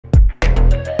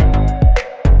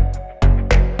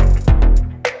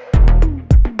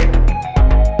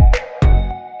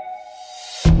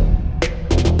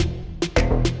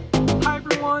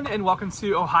and welcome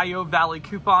to Ohio Valley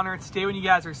Couponer. Today when you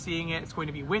guys are seeing it, it's going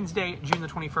to be Wednesday, June the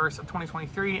 21st of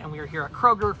 2023, and we are here at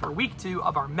Kroger for week 2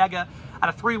 of our mega out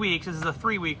of 3 weeks. This is a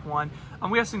 3-week one.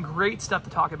 We have some great stuff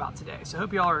to talk about today, so I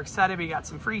hope you all are excited. We got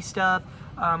some free stuff.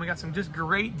 We got some just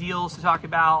great deals to talk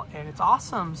about, and it's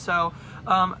awesome. So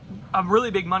a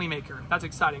really big moneymaker. That's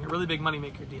exciting, a really big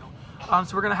moneymaker deal.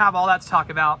 So we're gonna have all that to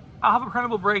talk about. I'll have a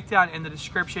printable breakdown in the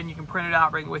description. You can print it out,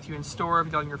 bring it with you in store if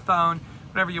you do it on your phone.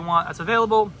 Whatever you want, that's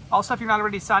available. Also, if you're not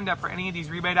already signed up for any of these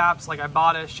rebate apps like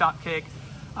Ibotta, Shopkick,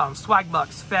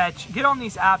 Swagbucks, Fetch, get on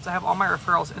these apps. I have all my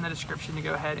referrals in the description to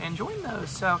go ahead and join those.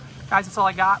 So guys, that's all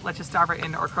I got. Let's just dive right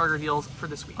into our Kroger deals for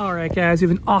this week. All right, guys, we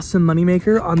have an awesome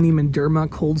moneymaker on the Mederma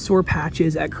cold sore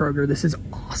patches at Kroger. This is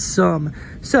awesome.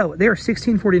 So they are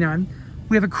 $16.49.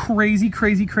 We have a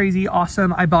crazy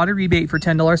awesome Ibotta rebate for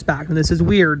 $10 back. And this is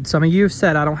weird. Some of you have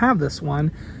said I don't have this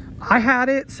one. I had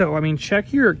it, so I mean,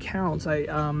 check your accounts.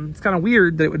 It's kind of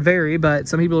weird that it would vary, but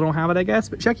some people don't have it, I guess,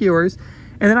 but check yours.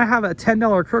 And then I have a $10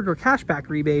 Kroger cashback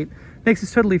rebate. Makes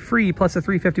this totally free, plus a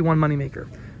 $3.51 moneymaker.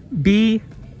 Be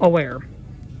aware.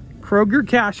 Kroger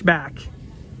cashback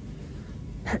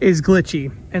is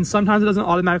glitchy, and sometimes it doesn't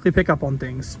automatically pick up on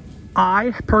things.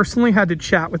 I personally had to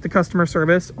chat with the customer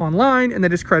service online, and they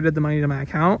just credited the money to my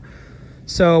account.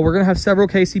 So we're going to have several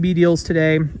KCB deals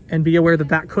today, and be aware that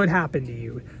that could happen to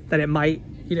you, that it might,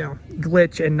 you know,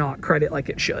 glitch and not credit like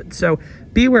it should. So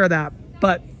be aware of that.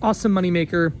 But awesome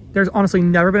moneymaker. There's honestly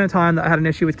never been a time that I had an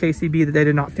issue with KCB that they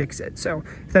did not fix it. So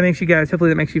if that makes you guys,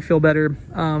 hopefully that makes you feel better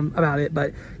about it.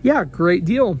 But yeah, great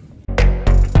deal.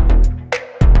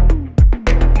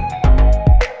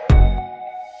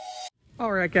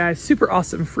 All right, guys, super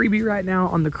awesome freebie right now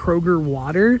on the Kroger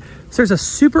water. So there's a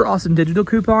super awesome digital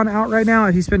coupon out right now.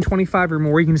 If you spend $25 or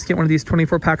more, you can just get one of these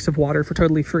 24 packs of water for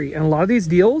totally free. And a lot of these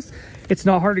deals, it's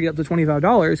not hard to get up to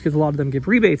 $25 because a lot of them give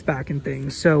rebates back and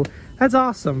things. So that's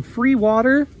awesome. Free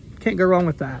water, can't go wrong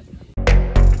with that.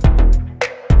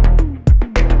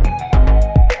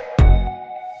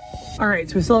 All right,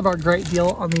 so we still have our great deal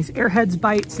on these Airheads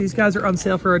bites. These guys are on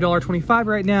sale for $1.25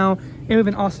 right now. And we have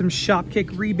an awesome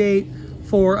Shopkick rebate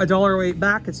for $1.08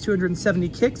 back. It's 270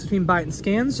 kicks between bite and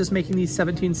scans, just making these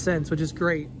 17 cents, which is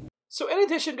great. So in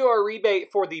addition to our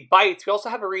rebate for the bites, we also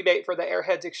have a rebate for the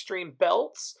Airheads Extreme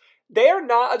belts. They are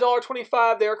not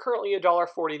 $1.25. They are currently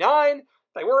 $1.49.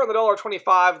 They were in the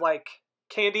 $1.25 like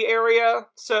candy area.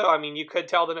 So, I mean, you could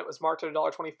tell them it was marked at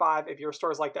 $1.25 if your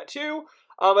store is like that too.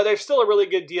 But they're still a really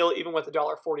good deal, even with the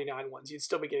 $1.49 ones. You'd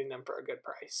still be getting them for a good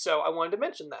price. So I wanted to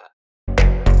mention that.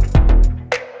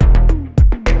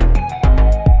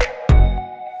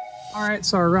 All right,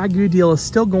 so our Ragu deal is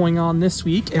still going on this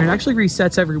week, and it actually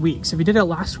resets every week. So if you did it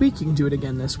last week, you can do it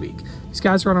again this week. These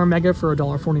guys are on our mega for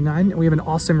 $1.49, and we have an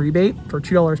awesome rebate for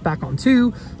 $2 back on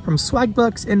 2 from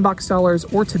Swagbucks, Inbox Dollars,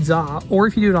 or Tza. Or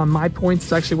if you do it on My Points,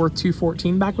 it's actually worth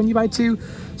 $2.14 back when you buy 2.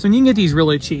 So you can get these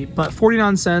really cheap, but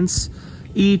 49 cents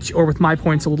each, or with My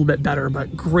Points a little bit better,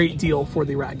 but great deal for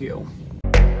the Ragu.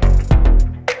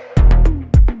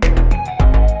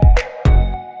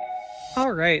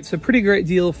 All right, so pretty great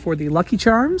deal for the Lucky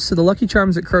Charms. So the Lucky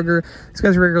Charms at Kroger, these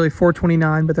guys are regularly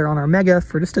 $4.29, but they're on our mega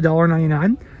for just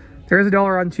 $1.99. There is a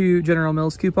 $1 on 2 General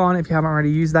Mills coupon. If you haven't already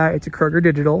used that, it's a Kroger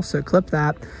Digital, so clip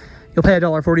that. You'll pay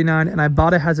 $1.49, and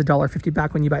Ibotta has $1.50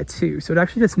 back when you buy 2. So it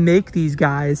actually just make these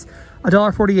guys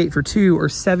 $1.48 for 2, or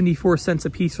 74 cents a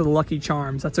piece for the Lucky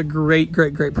Charms. That's a great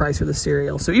price for the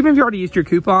cereal. So even if you already used your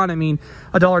coupon, I mean,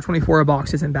 $1.24 a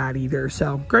box isn't bad either.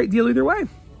 So great deal either way.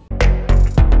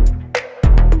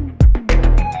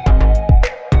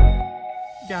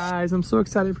 Guys, I'm so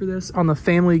excited for this on the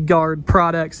Family Guard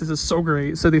products. This is so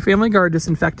great. So the Family Guard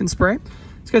disinfectant spray,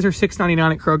 these guys are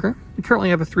 $6.99 at Kroger. We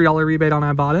currently have a $3 rebate on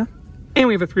Ibotta, and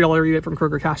we have a $3 rebate from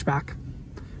Kroger Cashback.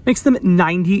 Makes them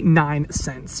 99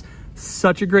 cents.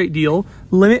 Such a great deal.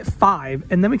 Limit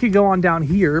 5, and then we could go on down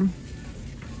here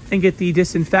and get the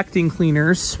disinfecting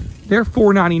cleaners. They're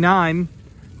 $4.99.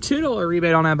 $2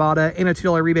 rebate on Ibotta and a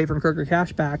 $2 rebate from Kroger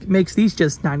Cashback makes these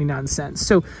just 99 cents.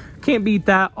 So can't beat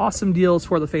that. Awesome deals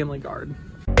for the Family Guard.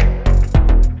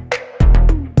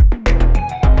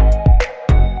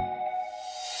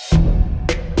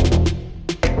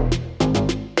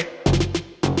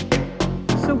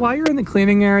 So while you're in the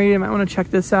cleaning area, you might want to check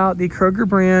this out. The Kroger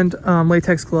brand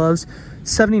latex gloves,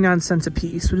 79 cents a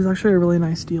piece, which is actually a really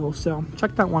nice deal. So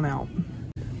check that one out.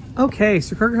 Okay,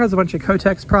 so Kroger has a bunch of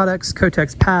Kotex products,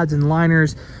 Kotex pads and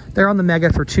liners. They're on the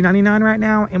mega for $2.99 right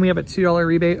now, and we have a $2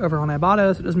 rebate over on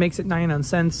Ibotta, so it just makes it 99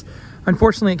 cents.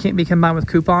 Unfortunately, it can't be combined with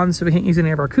coupons, so we can't use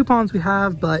any of our coupons we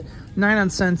have, but 99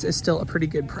 cents is still a pretty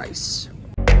good price.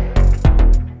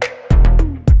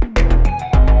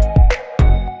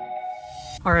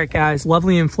 All right, guys,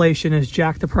 lovely inflation has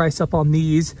jacked the price up on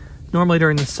these. Normally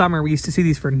during the summer, we used to see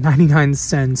these for 99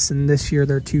 cents, and this year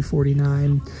they're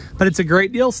 $2.49. But it's a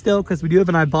great deal still because we do have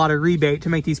an Ibotta rebate to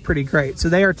make these pretty great. So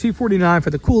they are $2.49 for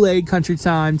the Kool-Aid, Country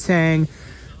Time, Tang,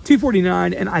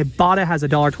 $2.49, and Ibotta has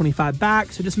 $1.25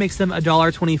 back, so it just makes them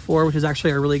 $1.24, which is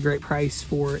actually a really great price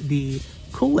for the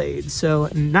Kool-Aid. So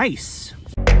nice.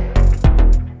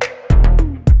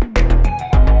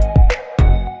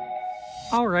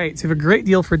 All right, so we have a great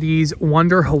deal for these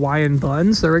Wonder Hawaiian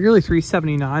buns. They're regularly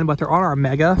 $3.79, but they're on our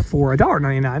Mega for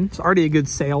 $1.99. It's already a good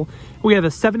sale. We have a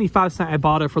 75-cent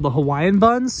Ibotta for the Hawaiian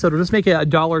buns, so it'll just make it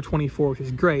 $1.24, which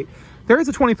is great. There is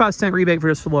a 25-cent rebate for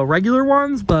just for the regular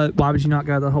ones, but why would you not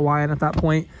go to the Hawaiian at that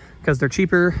point? Because they're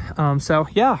cheaper. So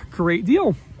yeah, great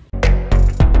deal.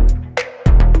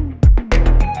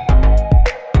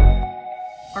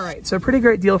 All right, so a pretty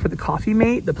great deal for the Coffee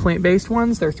Mate, the plant-based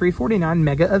ones. They're $3.49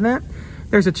 Mega event.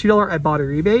 There's a $2 Ibotta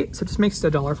rebate, so it just makes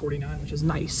it $1.49, which is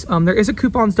nice. There is a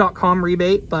coupons.com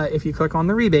rebate, but if you click on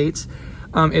the rebates,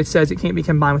 it says it can't be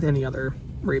combined with any other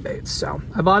rebates. So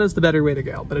Ibotta is the better way to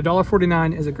go, but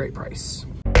 $1.49 is a great price.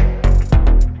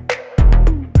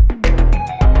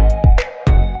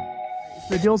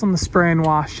 The deals on the spray and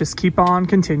wash just keep on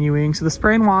continuing. So the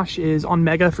spray and wash is on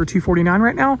Mega for $2.49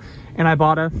 right now, and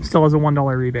Ibotta still has a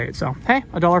 $1 rebate. So hey,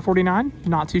 $1.49,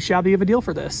 not too shabby of a deal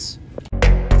for this.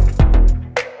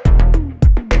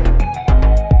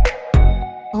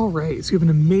 All right, so we have an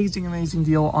amazing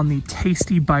deal on the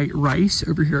Tasty Bite rice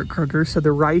over here at Kroger. So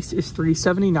the rice is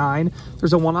 $3.79.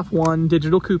 There's a 1-off-1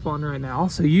 digital coupon right now,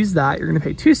 so use that. You're gonna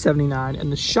pay $2.79.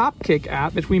 And the Shopkick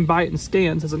app between Buy It and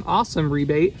Scans has an awesome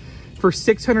rebate for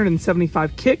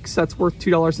 675 kicks. That's worth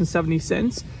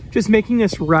 $2.70, just making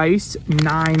this rice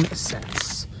 9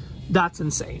 cents. That's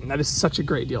insane. That is such a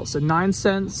great deal. So 9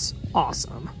 cents,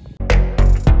 awesome.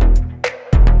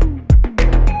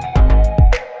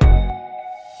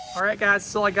 All right, guys,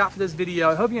 that's all I got for this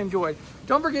video. I hope you enjoyed.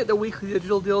 Don't forget the weekly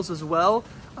digital deals as well.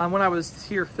 When I was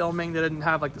here filming, they didn't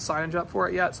have like the signage up for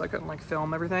it yet, so I couldn't like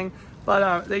film everything.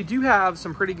 But they do have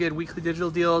some pretty good weekly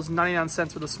digital deals, 99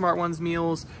 cents for the Smart Ones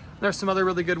meals. There's some other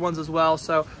really good ones as well,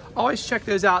 so always check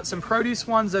those out. Some produce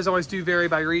ones, those always do vary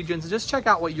by region, so just check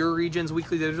out what your region's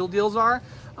weekly digital deals are,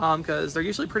 because they're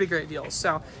usually pretty great deals.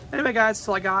 So anyway, guys, that's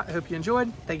all I got. I hope you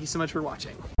enjoyed. Thank you so much for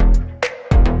watching.